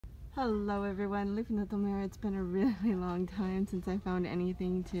Hello everyone, Living with Mira. It's been a really long time since I found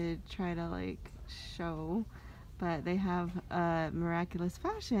anything to try to like show, but they have Miraculous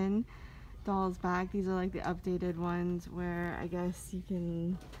fashion dolls back. These are like the updated ones where I guess you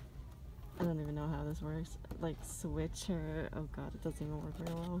can, I don't even know how this works, like switch or, oh god, it doesn't even work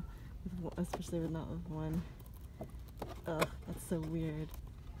very well, especially with not with one. Ugh, that's so weird.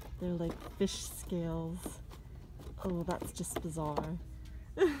 They're like fish scales. Oh, that's just bizarre.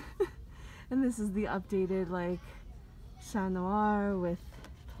 And this is the updated like Chat Noir with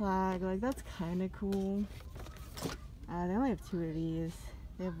plaid. Like that's kind of cool. They only have 2 of these.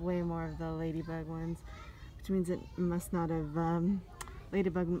 They have way more of the ladybug ones, which means it must not have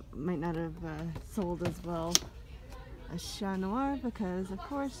ladybug might not have sold as well as Chat Noir, because of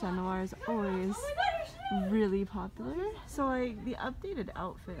course Chat Noir is always really popular. So like the updated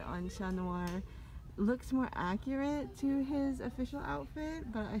outfit on Chat Noir looks more accurate to his official outfit,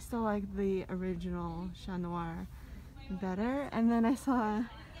 but I still like the original Chat Noir better. And then I saw,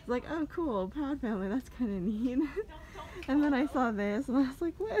 like, oh cool, Proud Family, that's kind of neat. And then I saw this and I was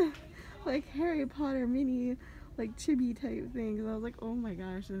like, what? Like Harry Potter mini, like chibi type things. And I was like, oh my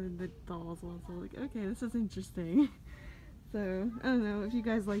gosh. And then the dolls also, like, okay, this is interesting. So I don't know if you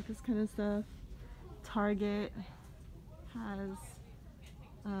guys like this kind of stuff. Target has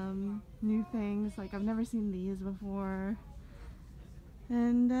new things. Like I've never seen these before,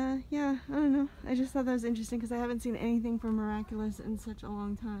 and yeah, I don't know, I just thought that was interesting because I haven't seen anything from Miraculous in such a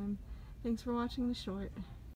long time. Thanks for watching the short.